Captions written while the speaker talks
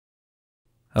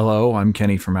Hello, I'm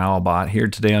Kenny from OWLBot, here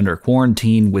today under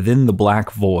quarantine within the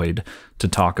black void to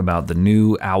talk about the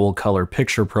new OWLCOLOR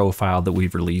picture profile that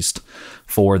we've released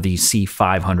for the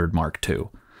C500 Mark II.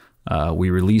 We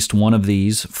released one of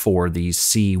these for the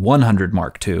C100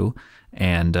 Mark II,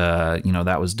 and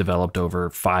that was developed over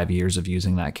 5 years of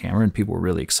using that camera, and people were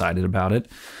really excited about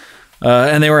it.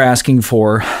 And they were asking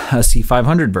for a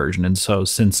C500 version, and so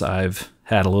since I've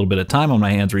had a little bit of time on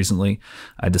my hands recently,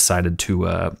 I decided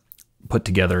to put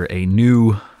together a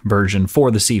new version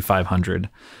for the C500.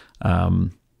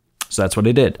 So that's what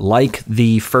I did. Like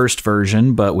the first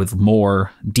version, but with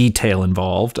more detail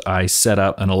involved, I set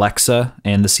up an Alexa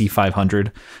and the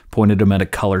C500, pointed them at a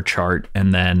color chart,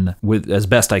 and then, as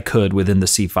best I could within the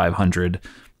C500,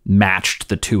 matched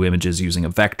the two images using a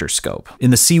vector scope.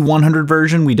 In the C100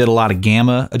 version, we did a lot of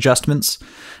gamma adjustments,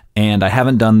 and I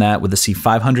haven't done that with the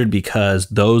C500 because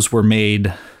those were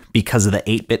made because of the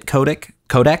 8-bit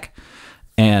codec.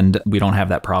 And we don't have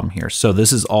that problem here. So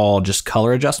this is all just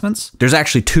color adjustments. There's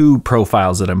actually two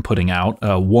profiles that I'm putting out.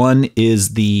 One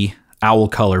is the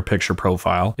OWLCOLOR picture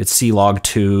profile. It's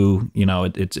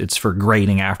C-Log2, it's for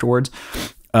grading afterwards.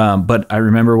 But I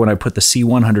remember when I put the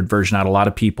C100 version out, a lot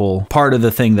of people, part of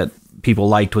the thing that people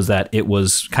liked was that it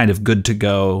was kind of good to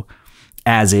go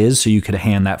as is, so you could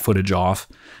hand that footage off.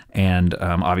 And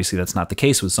obviously that's not the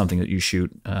case with something that you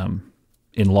shoot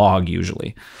in log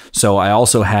usually. So I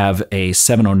also have a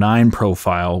 709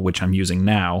 profile, which I'm using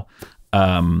now.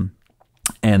 And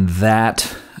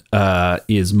that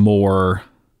is more,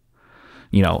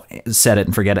 set it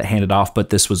and forget it, hand it off. But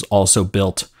this was also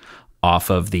built off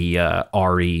of the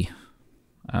Arri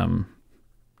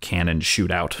Canon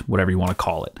shootout, whatever you want to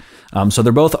call it. So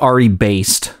they're both Arri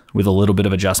based with a little bit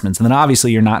of adjustments. And then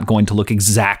obviously you're not going to look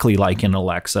exactly like an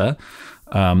Alexa,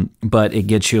 but it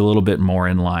gets you a little bit more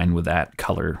in line with that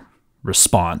color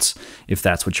response if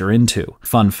that's what you're into.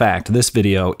 Fun fact, this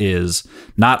video is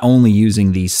not only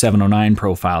using the 709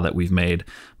 profile that we've made,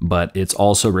 but it's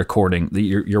also recording,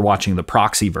 you're watching the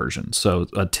proxy version. So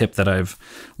a tip that I've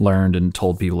learned and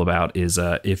told people about is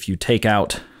if you take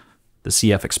out the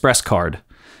CF Express card,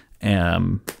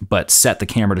 but set the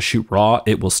camera to shoot RAW,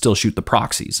 it will still shoot the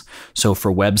proxies. So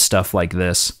for web stuff like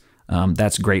this,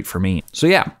 that's great for me. So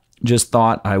yeah, just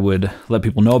thought I would let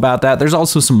people know about that. There's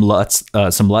also some LUTs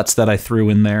that I threw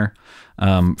in there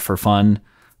for fun.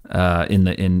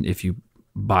 If you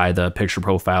buy the picture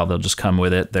profile, they'll just come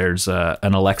with it. There's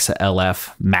an Alexa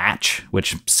LF match,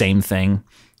 which same thing.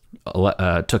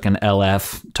 Took an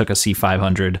LF, took a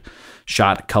C500,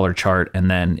 shot color chart,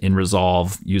 and then in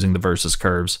Resolve using the versus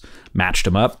curves matched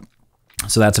them up.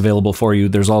 So that's available for you.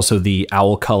 There's also the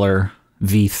OWLCOLOR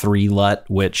V3 LUT,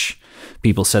 which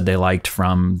people said they liked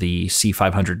from the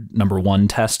C500 #1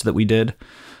 test that we did.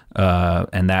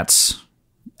 And that's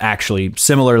actually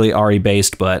similarly Arri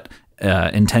based, but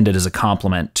intended as a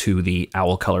complement to the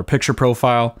OWLCOLOR picture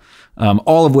profile.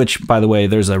 All of which, by the way,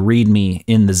 there's a README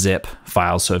in the zip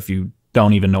file. So if you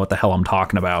don't even know what the hell I'm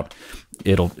talking about,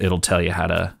 it'll tell you how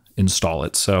to install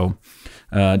it. So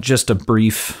just a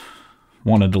brief,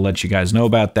 wanted to let you guys know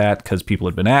about that because people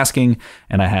had been asking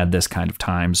and I had this kind of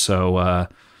time. So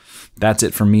that's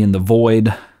it from me in the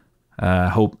void.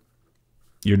 Hope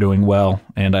you're doing well,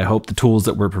 and I hope the tools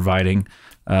that we're providing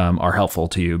are helpful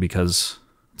to you because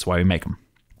that's why we make them.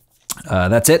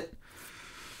 That's it.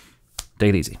 Take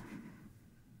it easy.